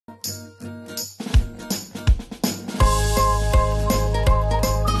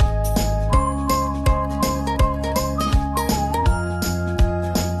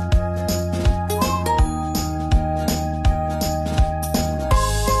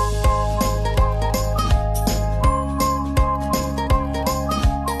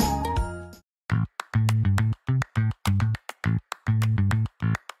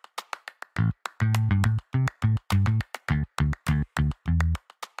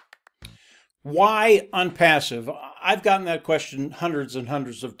Why Onpassive? I've gotten that question hundreds and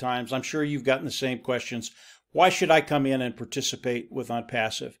hundreds of times. I'm sure you've gotten the same questions. Why should I come in and participate with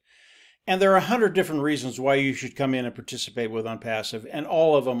Onpassive? And there are 100 different reasons why you should come in and participate with Onpassive, and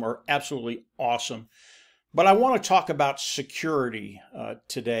all of them are absolutely awesome. But I want to talk about security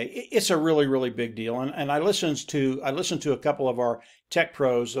today. It's a really, really big deal. And I listened to a couple of our tech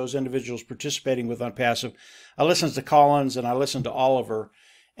pros, those individuals participating with Onpassive. I listened to Collins and I listened to Oliver.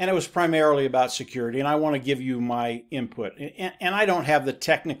 And it was primarily about security, and I want to give you my input. And I don't have the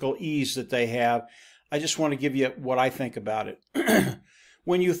technical ease that they have. I just want to give you what I think about it.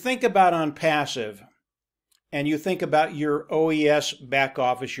 When you think about Onpassive, and you think about your OES back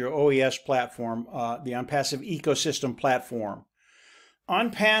office, your OES platform, the Onpassive ecosystem platform,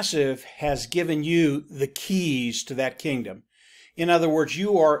 Onpassive has given you the keys to that kingdom. In other words,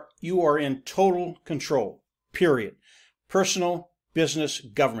 you are in total control, period. Personal, business,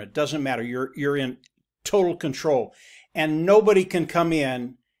 government, doesn't matter. You're in total control, and nobody can come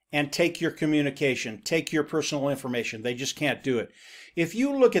in and take your communication, take your personal information. They just can't do it. If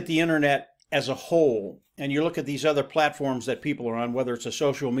you look at the internet as a whole, and you look at these other platforms that people are on, whether it's a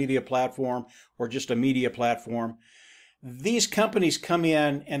social media platform or just a media platform, these companies come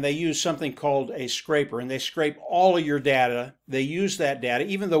in and they use something called a scraper, and they scrape all of your data. They use that data,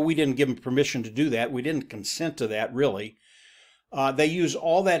 even though we didn't give them permission to do that. We didn't consent to that, really. They use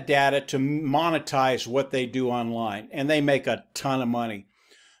all that data to monetize what they do online, and they make a ton of money.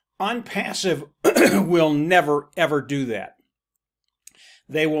 Onpassive will never, ever do that.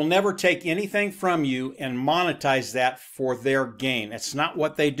 They will never take anything from you and monetize that for their gain. That's not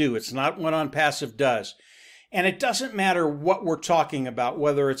what they do. It's not what Onpassive does. And it doesn't matter what we're talking about,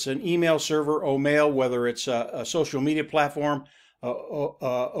 whether it's an email server, OMail, whether it's a social media platform,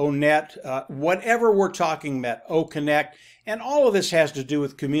 ONet, whatever we're talking about, OConnect, and all of this has to do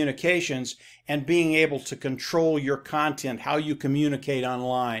with communications and being able to control your content, how you communicate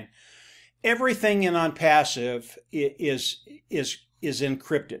online. Everything in Onpassive is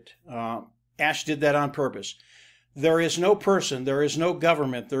encrypted. Ash did that on purpose. There is no person, there is no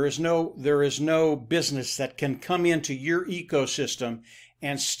government, there is no business that can come into your ecosystem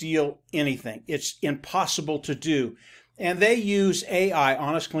and steal anything. It's impossible to do. And they use AI,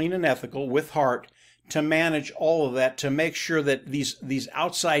 honest, clean, and ethical, with heart, to manage all of that, to make sure that these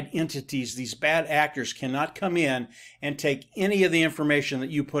outside entities, these bad actors, cannot come in and take any of the information that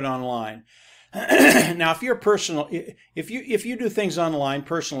you put online. Now, if you're personal, if you do things online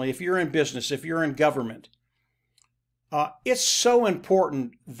personally, if you're in business, if you're in government, it's so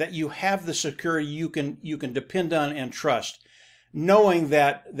important that you have the security you can depend on and trust, knowing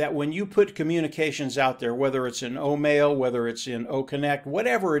that when you put communications out there, whether it's in OMail, whether it's in OConnect,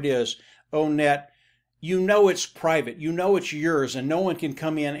 whatever it is, ONet, you know it's private, you know it's yours, and no one can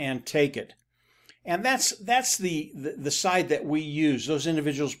come in and take it. And that's the side that we use, those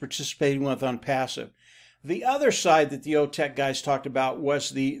individuals participating with Onpassive. The other side that the OTech guys talked about was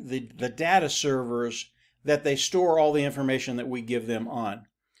the data servers that they store all the information that we give them on.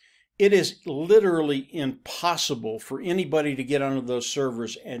 It is literally impossible for anybody to get onto those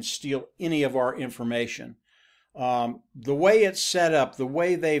servers and steal any of our information. The way it's set up, the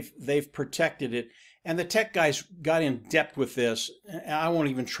way they've protected it, and the tech guys got in depth with this. I won't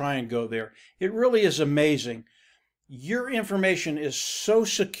even try and go there. It really is amazing. Your information is so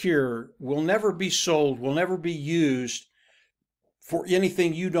secure, will never be sold, will never be used for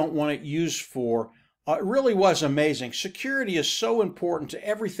anything you don't want it used for. It really was amazing. Security is so important to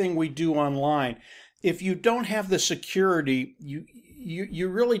everything we do online. If you don't have the security, you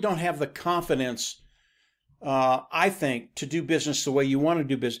really don't have the confidence, I think, to do business the way you want to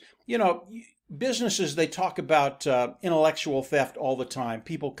do business. You know, businesses, they talk about intellectual theft all the time.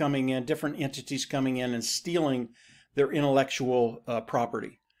 People coming in, different entities coming in and stealing their intellectual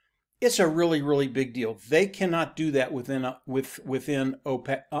property. It's a really, really big deal. They cannot do that within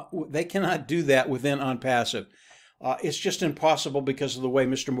they cannot do that within Onpassive. It's just impossible because of the way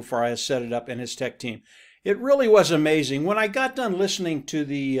Mr. Mufareh has set it up and his tech team. It really was amazing. When I got done listening to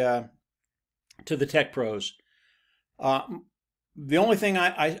the tech pros, the only thing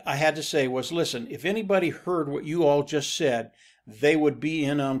I had to say was, listen, if anybody heard what you all just said, they would be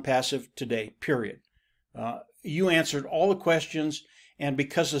in Onpassive today, period. You answered all the questions, and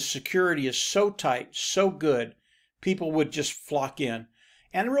because the security is so tight, so good, people would just flock in.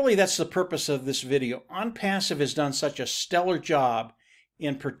 And really, that's the purpose of this video. Onpassive has done such a stellar job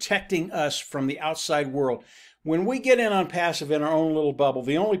in protecting us from the outside world. When we get in Onpassive in our own little bubble,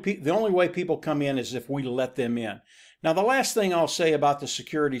 the only way people come in is if we let them in. Now, the last thing I'll say about the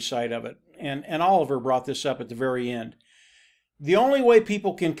security side of it, and Oliver brought this up at the very end, The only way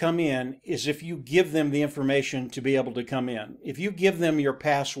people can come in is if you give them the information to be able to come in. If you give them your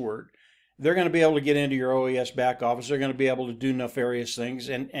password, they're going to be able to get into your OES back office. They're going to be able to do nefarious things,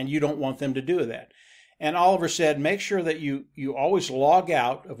 and you don't want them to do that. And Oliver said, make sure that you always log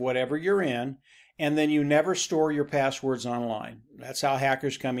out of whatever you're in, and then you never store your passwords online. That's how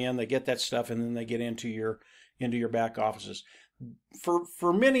hackers come in. They get that stuff, and then they get into your back offices.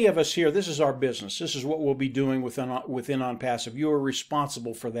 For many of us here, this is our business. This is what we'll be doing within Onpassive. You are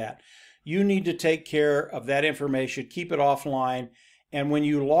responsible for that. You need to take care of that information, keep it offline, and when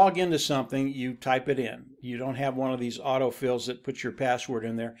you log into something, you type it in. You don't have one of these autofills that puts your password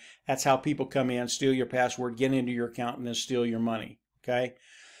in there. That's how people come in, steal your password, get into your account, and then steal your money, okay?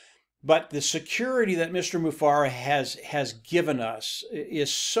 But the security that Mr. Mufareh has given us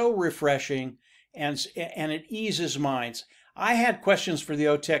is so refreshing, and it eases minds. I had questions for the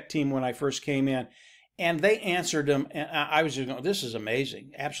OTech team when I first came in, and they answered them, and I was just going, this is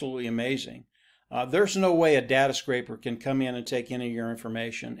amazing, absolutely amazing. There's no way a data scraper can come in and take any of your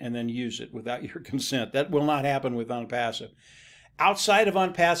information and then use it without your consent. That will not happen with Onpassive. Outside of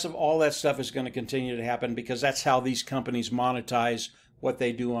Onpassive, all that stuff is going to continue to happen because that's how these companies monetize what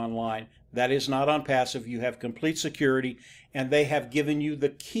they do online. That is not Onpassive. You have complete security, and they have given you the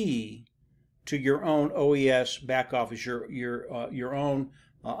key to your own OES back office, your own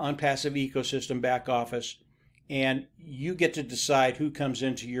Onpassive ecosystem back office, and you get to decide who comes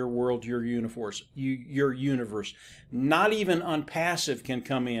into your world, your universe. Not even Onpassive can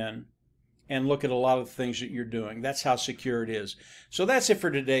come in and look at a lot of the things that you're doing. That's how secure it is. So that's it for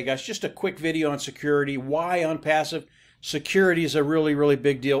today, guys. Just a quick video on security. Why Onpassive? Security is a really, really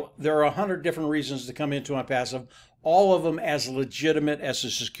big deal. There are 100 different reasons to come into Onpassive, all of them as legitimate as the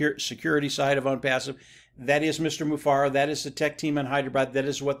security side of Onpassive. That is Mr. Mufareh. That is the tech team in Hyderabad. That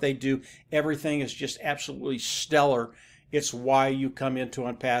is what they do. Everything is just absolutely stellar. It's why you come into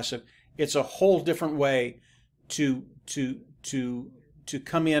Onpassive. It's a whole different way to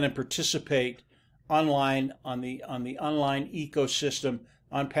come in and participate online on the online ecosystem.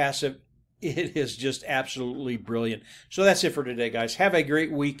 Onpassive, it is just absolutely brilliant. So that's it for today, guys. Have a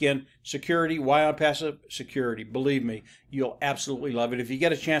great weekend. Security, why Onpassive? Security. Believe me, you'll absolutely love it. If you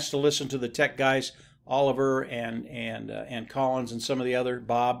get a chance to listen to the tech guys, Oliver and Collins and some of the other,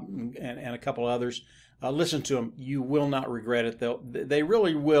 Bob and a couple others, listen to them. You will not regret it. They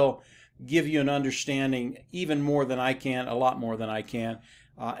really will give you an understanding even more than I can, a lot more than I can.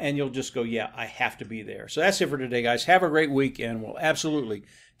 And you'll just go, yeah, I have to be there. So that's it for today, guys. Have a great week, and we'll absolutely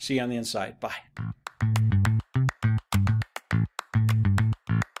see you on the inside. Bye.